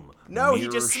boom. No, he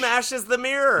just smashes the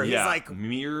mirror. Yeah, He's like,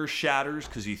 mirror shatters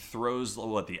because he throws,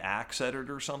 the axe at it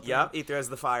or something? Yep, he throws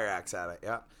the fire axe at it,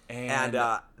 yep. And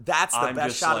that's the I'm best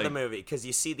just shot like- of the movie because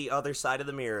you see the other side of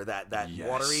the mirror, that Yes.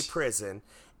 watery prison,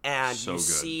 and So you good.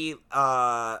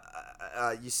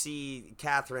 see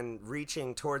Catherine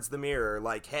reaching towards the mirror,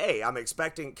 like, "Hey, I'm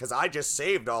expecting because I just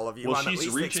saved all of you. Well, I'm at she's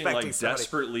least reaching, expecting somebody."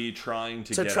 desperately trying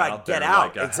to To get try to out get there.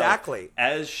 out, like, exactly.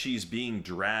 as she's being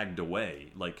dragged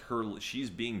away, she's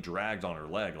being dragged on her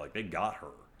leg, like they got her.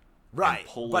 Right, and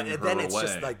pulling but her then it's away.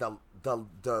 just like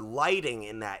the lighting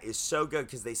in that is so good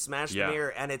because they smash Yeah. the mirror,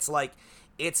 and it's like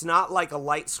it's not like a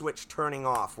light switch turning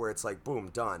off where it's like boom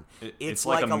done. It's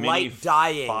like a mini light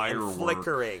dying firework. and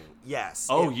flickering. Yes.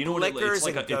 Oh, it you know what? flickers It's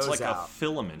and like goes a out.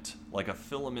 filament,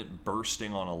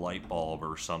 bursting on a light bulb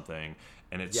or something,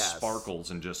 and it Yes.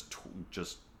 sparkles and just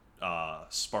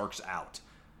sparks out.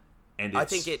 And I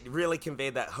think it really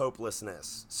conveyed that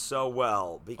hopelessness so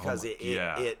well because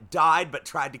yeah. it died but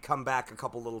tried to come back a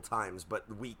couple little times, but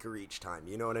weaker each time.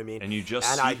 You know what I mean? and you just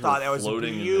and see I her thought that was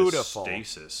floating beautiful. in this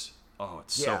stasis. Oh,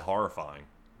 it's Yeah. so horrifying.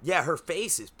 Yeah, her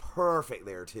face is perfect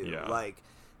there too. Yeah. Like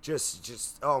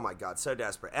just oh my god, so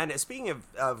desperate. And speaking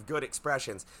of good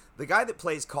expressions, the guy that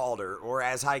plays Calder, or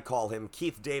as I call him,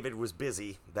 Keith David, was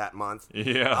busy that month.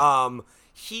 Yeah.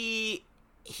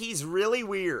 He's really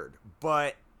weird,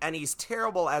 and he's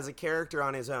terrible as a character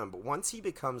on his own, but once he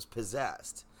becomes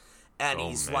possessed and Oh,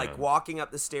 he's man. like walking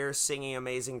up the stairs singing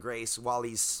Amazing Grace while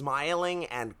he's smiling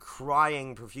and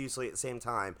crying profusely at the same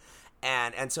time.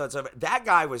 And so that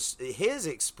guy was his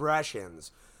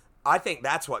expressions. I think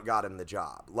that's what got him the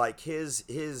job. Like his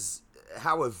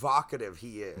how evocative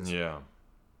he is. Yeah.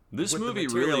 This With the movie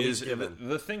material really he's is given.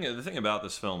 the thing about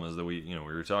this film is that we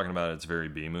were talking about it's very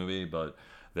B movie, but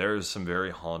there's some very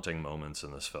haunting moments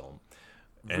in this film.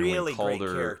 And Really great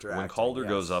character when acting, Calder yes.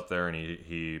 goes up there and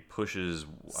he pushes,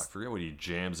 I forget what he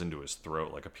jams into his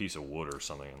throat, like a piece of wood or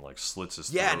something, and like slits his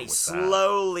throat Yeah, and he with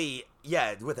slowly,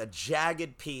 with a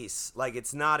jagged piece, like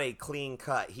it's not a clean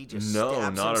cut. He just No,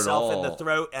 stabs not at himself in the all.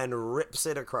 throat and rips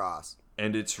it across. that.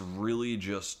 And it's really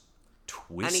just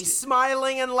twisted. And he's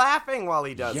smiling and laughing while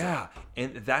he does it. Yeah,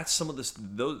 and that's some of this.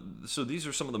 So these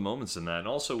are some of the moments in that, and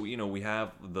also we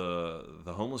have the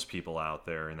homeless people out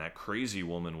there, and that crazy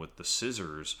woman with the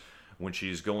scissors when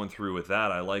she's going through with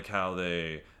that. I like how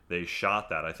they shot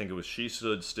that. I think it was she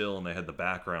stood still, and they had the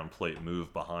background plate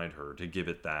move behind her to give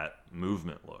it that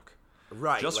movement look.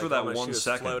 Right, Just like for that almost 1 she was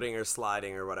second. floating or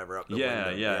sliding or whatever up the Yeah,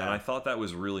 window. yeah, and I thought that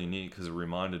was really neat because it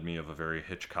reminded me of a very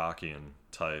Hitchcockian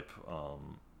type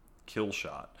kill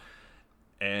shot.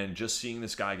 And just seeing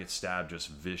this guy get stabbed just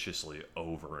viciously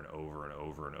over and over and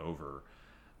over and over,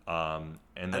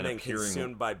 and then appearing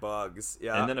consumed by bugs.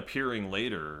 Yeah, and then appearing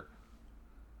later,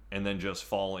 and then just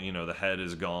falling. The head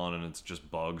is gone and it's just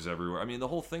bugs everywhere. I mean, the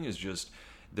whole thing is just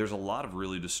there's a lot of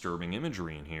really disturbing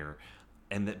imagery in here,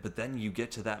 but then you get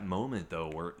to that moment though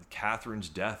where Catherine's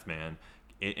death, man.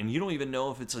 And you don't even know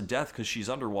if it's a death because she's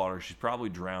underwater. She's probably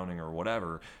drowning or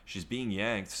whatever. She's being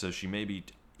yanked, so she may be.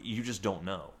 You just don't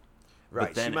know. right.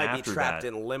 But then She might be after trapped that-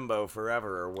 in limbo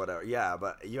forever or whatever. Yeah,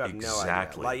 but you have no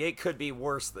Exactly. idea. Like it could be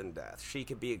worse than death. She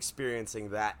could be experiencing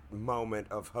that moment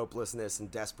of hopelessness and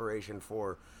desperation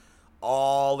for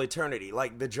all eternity,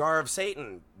 like the Jar of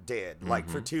Satan did, like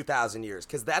for 2,000 years.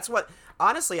 Because that's what,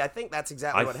 honestly, I think that's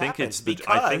exactly what happens.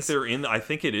 I think they're in. I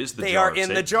think it is the. They jar are of in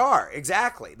the Satan. jar.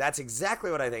 Exactly. That's exactly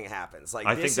what I think happens. Like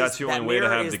I think this that's is, the that only way to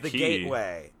mirror have is the key.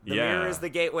 Gateway. The Yeah. mirror is the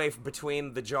gateway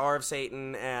between the Jar of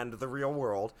Satan and the real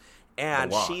world, and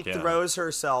The lock, she yeah. throws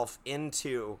herself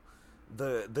into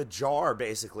the jar,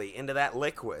 basically into that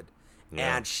liquid.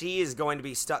 Yeah. And she is going to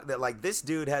be stuck. That like this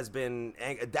dude has been.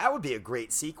 That would be a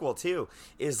great sequel too.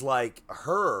 Is like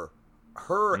her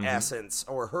Mm-hmm. essence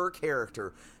or her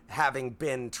character having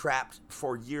been trapped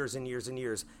for years and years and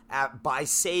years by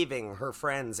saving her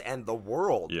friends and the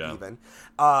world, Yeah. even,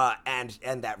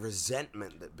 and that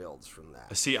resentment that builds from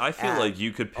that. See, I feel And- like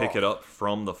you could pick it up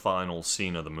from the final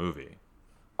scene of the movie.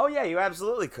 Oh yeah, you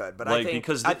absolutely could. But Like, I think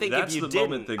because I think that's if you the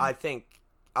moment didn't, that-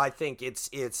 I think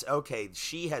it's okay.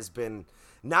 She has been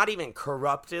not even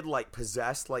corrupted, like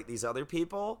possessed, like these other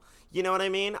people. You know what I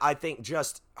mean? I think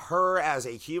just her as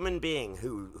a human being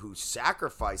who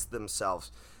sacrificed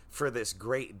themselves for this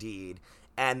great deed,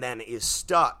 and then is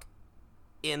stuck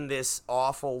in this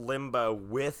awful limbo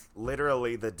with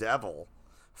literally the devil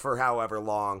for however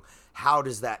long. How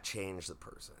does that change the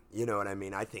person? You know what I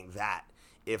mean? I think that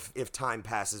if time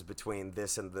passes between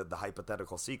this and the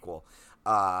hypothetical sequel,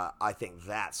 I think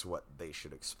that's what they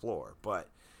should explore. But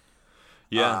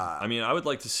yeah, I mean, I would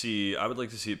like to see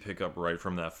it pick up right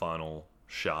from that final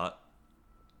shot.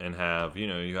 And have,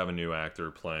 you have a new actor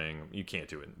playing. You can't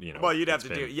do it, Well, you'd have it's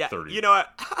to do been it. Yeah, 30 you know what?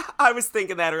 I was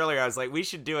thinking that earlier. I was like, we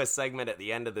should do a segment at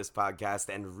the end of this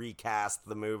podcast and recast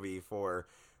the movie for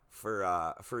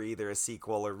either a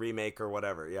sequel or remake or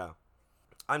whatever. Yeah,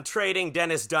 I'm trading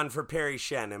Dennis Dunn for Perry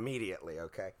Shen immediately.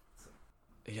 Okay.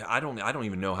 Yeah, I don't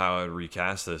even know how I would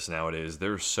recast this nowadays.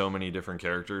 There's so many different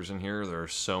characters in here. There are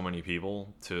so many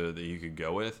people that you could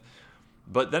go with.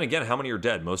 But then again, how many are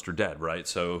dead? Most are dead, right?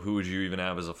 So who would you even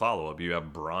have as a follow-up? You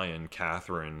have Brian,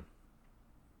 Catherine,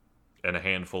 and a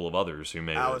handful of others who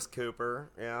made Alice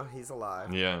Cooper. Yeah, he's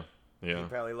alive. Yeah. He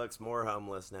probably looks more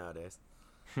homeless nowadays.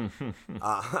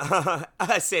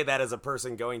 I say that as a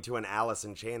person going to an Alice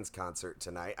in Chains concert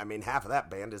tonight. I mean, half of that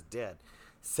band is dead.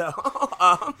 So,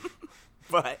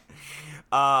 but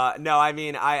no, I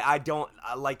mean, I don't,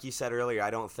 like you said earlier, I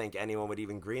don't think anyone would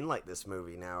even greenlight this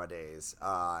movie nowadays.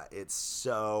 It's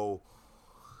so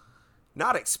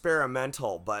not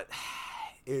experimental, but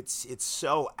it's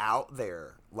so out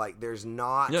there. Like there's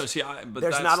not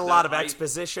not a lot of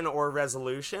exposition or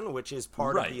resolution, which is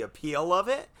part of the appeal of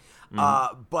it.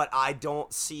 But I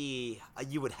don't see,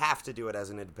 you would have to do it as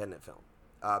an independent film.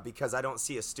 Because I don't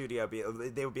see a studio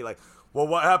they would be like, well,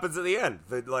 what happens at the end?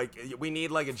 We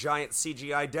need like a giant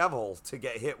CGI devil to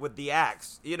get hit with the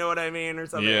axe. You know what I mean? Or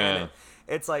something. Yeah. And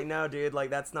it's like, no, dude, like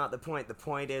that's not the point. The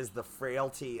point is the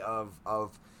frailty of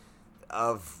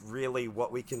really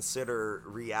what we consider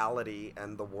reality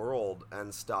and the world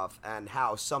and stuff, and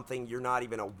how something you're not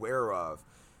even aware of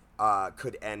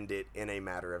could end it in a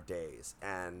matter of days.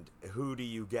 And who do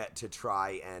you get to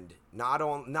try and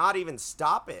not even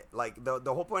stop it? Like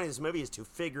the whole point of this movie is to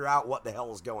figure out what the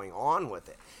hell is going on with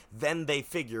it. Then they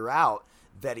figure out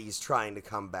that he's trying to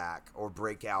come back or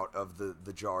break out of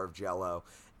the jar of Jell-O,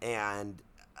 and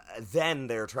then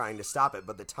they're trying to stop it.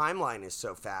 But the timeline is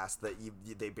so fast that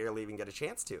they barely even get a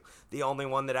chance to. The only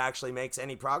one that actually makes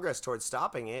any progress towards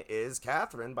stopping it is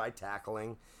Catherine by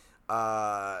tackling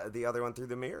the other one through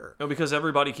the mirror. No, because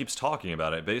everybody keeps talking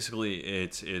about it. Basically,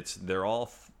 it's they're all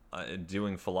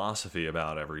doing philosophy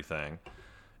about everything,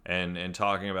 and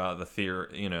talking about the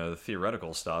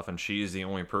theoretical stuff. And she's the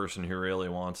only person who really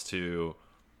wants to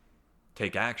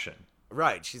take action.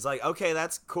 Right. She's like, okay,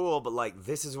 that's cool, but like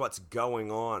this is what's going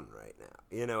on right now.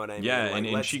 You know what I mean? Yeah, like,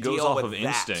 and she goes off of that.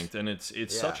 instinct, and it's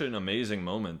such an amazing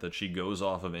moment that she goes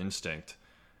off of instinct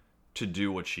to do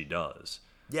what she does.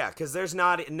 Yeah, because there's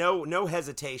no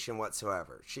hesitation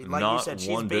whatsoever. She, like not you said,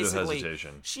 one bit of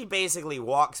hesitation. She basically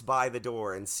walks by the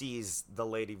door and sees the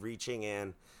lady reaching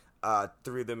in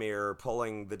through the mirror,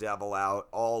 pulling the devil out,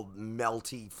 all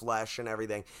melty flesh and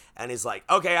everything, and is like,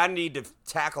 "Okay, I need to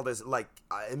tackle this like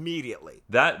immediately."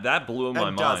 That blew my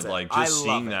mind. It. Like just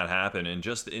seeing that happen,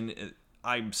 and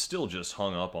I'm still just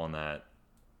hung up on that.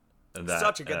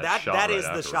 Such a good that is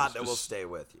the shot that will stay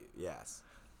with you. Yes.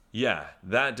 Yeah,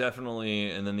 that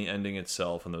definitely, and then the ending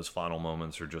itself and those final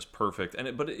moments are just perfect.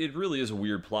 But it really is a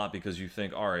weird plot because you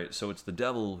think, all right, so it's the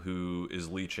devil who is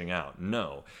leeching out.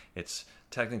 No, it's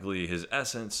technically his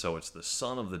essence, so it's the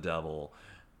son of the devil,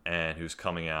 and who's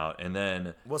coming out, and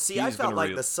then I felt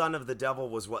like the son of the devil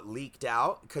was what leaked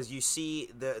out, because you see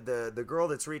the girl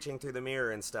that's reaching through the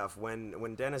mirror and stuff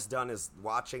when Dennis Dunn is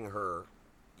watching her,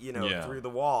 through the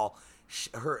wall.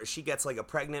 She gets like a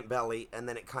pregnant belly, and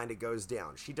then it kind of goes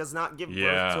down. She does not give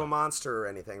birth to a monster or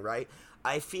anything, right?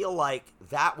 I feel like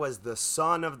that was the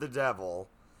son of the devil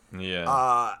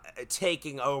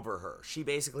taking over her. She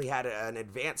basically had an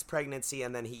advanced pregnancy,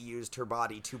 and then he used her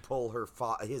body to pull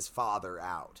his father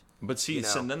out. But see,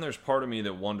 so then there's part of me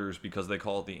that wonders, because they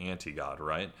call it the anti-god,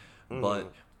 right? Mm-hmm.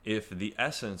 But if the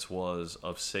essence was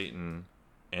of Satan,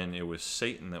 and it was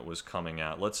Satan that was coming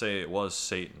out, let's say it was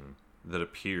Satan that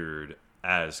appeared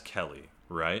as Kelly,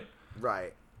 right?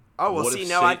 Right. Oh, well, see,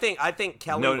 no, I think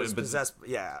Kelly was possessed.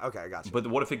 Yeah, okay, I got you. But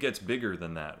what if it gets bigger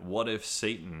than that? What if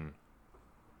Satan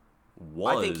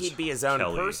was I think he'd be his own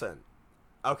Kelly? person.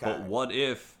 Okay. But what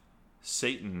if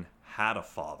Satan had a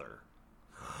father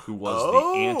who was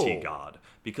the anti-god?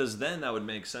 Because then that would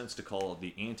make sense to call it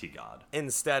the anti-god.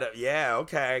 Instead of,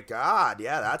 okay, God,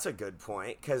 that's a good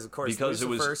point. Because, of course,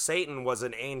 Lucifer, Satan was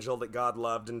an angel that God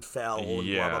loved and fell, and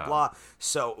blah, blah, blah.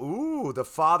 So, the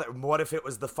father, what if it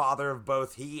was the father of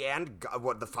both he and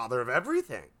God, the father of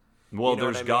everything? Well,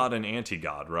 there's God and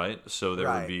anti-god, right? So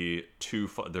there would be two,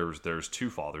 there's two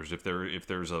fathers. If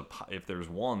there's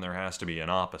one, there has to be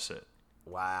an opposite.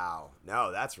 Wow.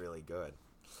 No, that's really good.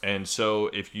 And so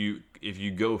if you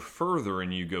go further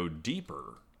and you go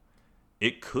deeper,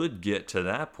 it could get to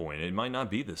that point. It might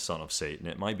not be the son of Satan.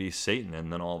 It might be Satan,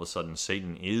 and then all of a sudden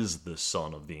Satan is the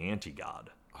son of the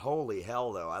anti-god. Holy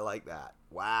hell, though. I like that.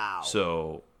 Wow.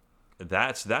 So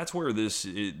that's where this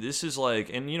is like,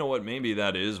 and you know what? Maybe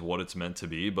that is what it's meant to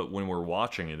be, but when we're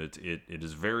watching it, it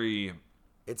is very...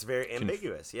 It's very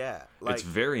ambiguous, yeah. Like, it's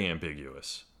very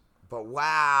ambiguous. But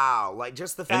wow, like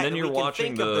just the fact that we can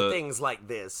think of the things like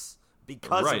this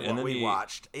because of what we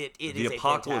watched. It is the a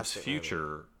Apocalypse fantastic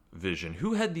Future vision.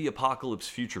 Who had the Apocalypse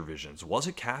Future visions? Was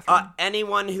it Catherine?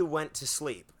 Anyone who went to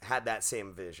sleep had that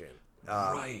same vision.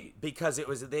 Right. Because it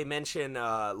was, they mention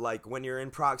like when you're in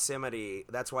proximity,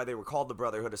 that's why they were called the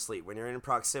Brotherhood of Sleep. When you're in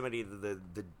proximity to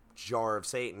the jar of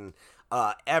Satan,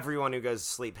 everyone who goes to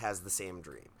sleep has the same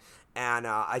dream. And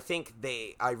I think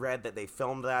I read that they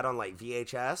filmed that on like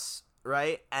VHS,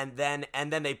 right? And then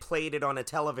they played it on a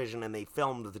television, and they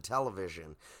filmed the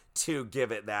television to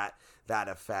give it that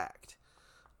effect,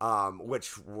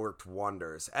 which worked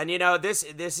wonders. And you know, this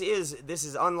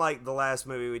is unlike the last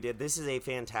movie we did. This is a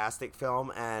fantastic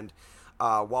film, and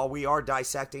while we are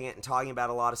dissecting it and talking about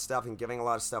a lot of stuff and giving a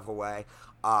lot of stuff away,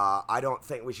 I don't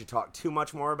think we should talk too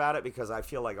much more about it, because I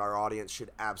feel like our audience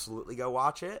should absolutely go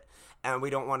watch it. And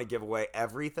we don't want to give away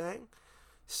everything.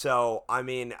 So, I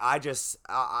mean, I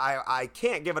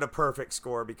can't give it a perfect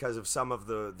score because of some of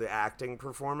the acting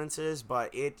performances,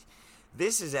 but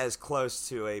this is as close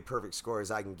to a perfect score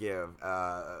as I can give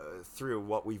through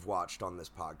what we've watched on this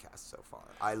podcast so far.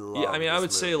 I love. Yeah, I mean,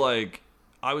 this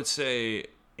I would say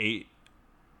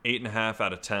 8.5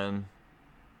 out of 10.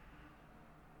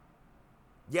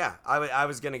 Yeah, I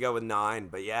was gonna go with 9,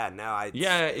 but yeah, no, it's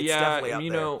definitely up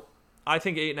you there. know, I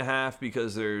think 8.5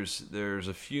 because there's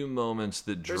a few moments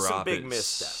that There's drop some big it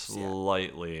missteps, yeah.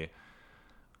 slightly.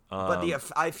 But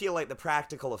I feel like the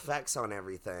practical effects on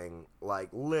everything, like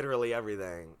literally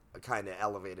everything, kind of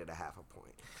elevated a half a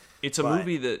point. It's a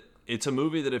movie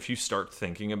that if you start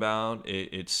thinking about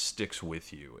it sticks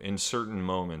with you. In certain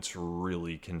moments,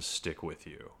 really can stick with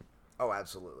you. Oh,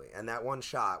 absolutely. And that one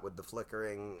shot with the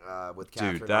flickering with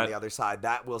Catherine on the other side,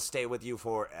 that will stay with you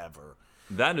forever.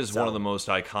 That is one of the most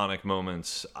iconic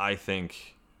moments, I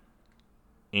think,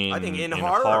 in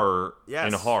horror. horror.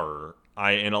 Yes. In horror.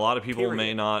 And a lot of people Period.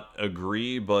 may not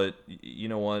agree, but you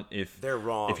know what? If they're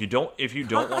wrong, if you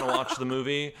don't want to watch the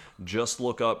movie, just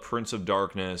look up Prince of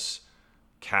Darkness,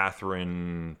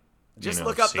 Catherine. Just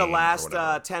look up the last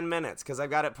 10 minutes, because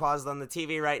I've got it paused on the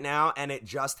TV right now, and it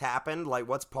just happened. Like,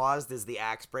 what's paused is the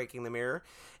axe breaking the mirror,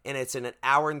 and it's an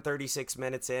hour and 36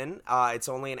 minutes in. It's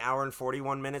only an hour and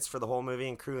 41 minutes for the whole movie,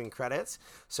 including credits.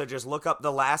 So just look up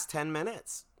the last 10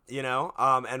 minutes, you know,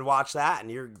 and watch that, and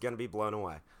you're going to be blown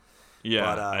away.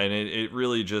 Yeah, but, and it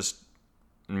really just,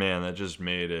 man, that just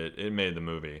made the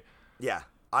movie. Yeah,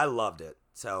 I loved it.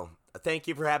 So thank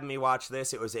you for having me watch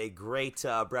this. It was a great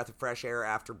breath of fresh air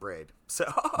after Braid.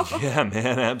 So yeah,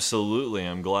 man, absolutely.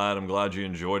 I'm glad you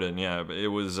enjoyed it. And yeah, it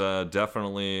was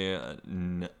definitely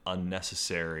a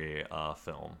necessary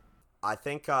film. I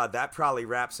think that probably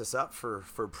wraps us up for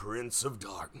Prince of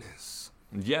Darkness.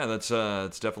 Yeah, that's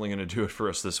definitely going to do it for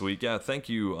us this week. Yeah, thank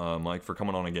you, Mike, for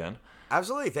coming on again.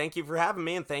 Absolutely. Thank you for having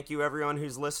me, and thank you everyone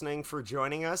who's listening for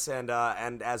joining us. And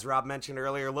as Rob mentioned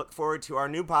earlier, look forward to our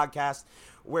new podcast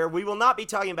where we will not be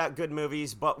talking about good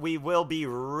movies, but we will be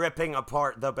ripping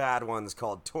apart the bad ones,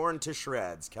 called Torn to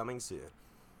Shreds, coming soon.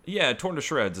 Yeah, Torn to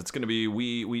Shreds. It's going to be,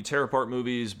 we tear apart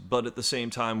movies, but at the same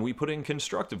time, we put in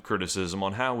constructive criticism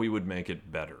on how we would make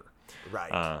it better.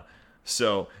 Right.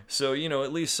 So you know,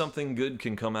 at least something good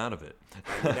can come out of it.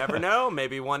 You never know.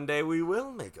 Maybe one day we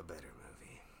will make a better movie.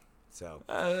 So,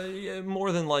 yeah,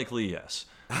 more than likely, yes.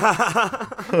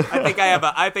 I think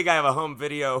I have a home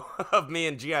video of me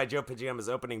and G.I. Joe pajamas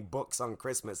opening books on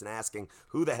Christmas and asking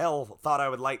who the hell thought I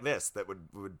would like this that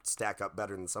would stack up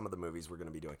better than some of the movies we're going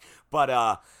to be doing.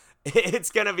 But it's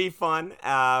going to be fun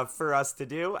for us to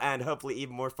do, and hopefully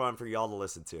even more fun for y'all to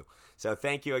listen to. So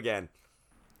thank you again.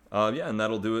 Yeah, and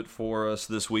that'll do it for us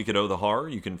this week at Oh the Horror.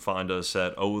 You can find us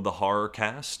at Oh the Horror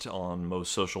Cast on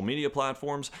most social media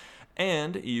platforms,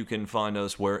 and you can find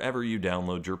us wherever you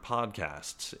download your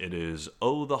podcasts. It is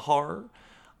Oh the Horror,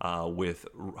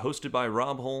 hosted by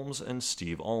Rob Holmes and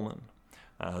Steve Allman.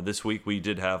 This week we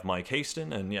did have Mike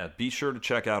Haston, and yeah, be sure to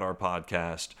check out our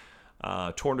podcast,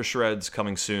 Torn to Shreds,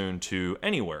 coming soon to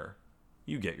anywhere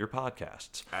you get your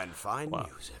podcasts. And fine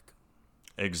music.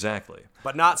 Exactly.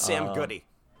 But not Sam Goody.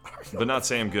 But not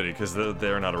Sam Goody, because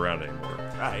they're not around anymore.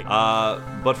 Right.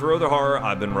 But for Other Horror,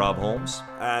 I've been Rob Holmes.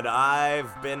 And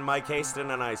I've been Mike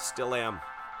Haston, and I still am.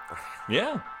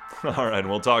 Yeah. All right,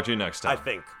 we'll talk to you next time. I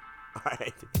think. All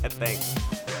right. Thanks.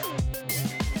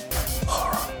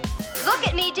 Look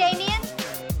at me, Damien.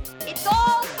 It's all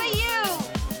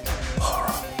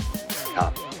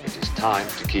time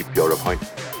to keep your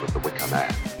appointment with the Wicker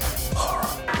Man.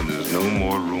 When there's no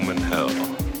more room in hell,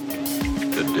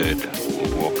 the dead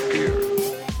will walk here.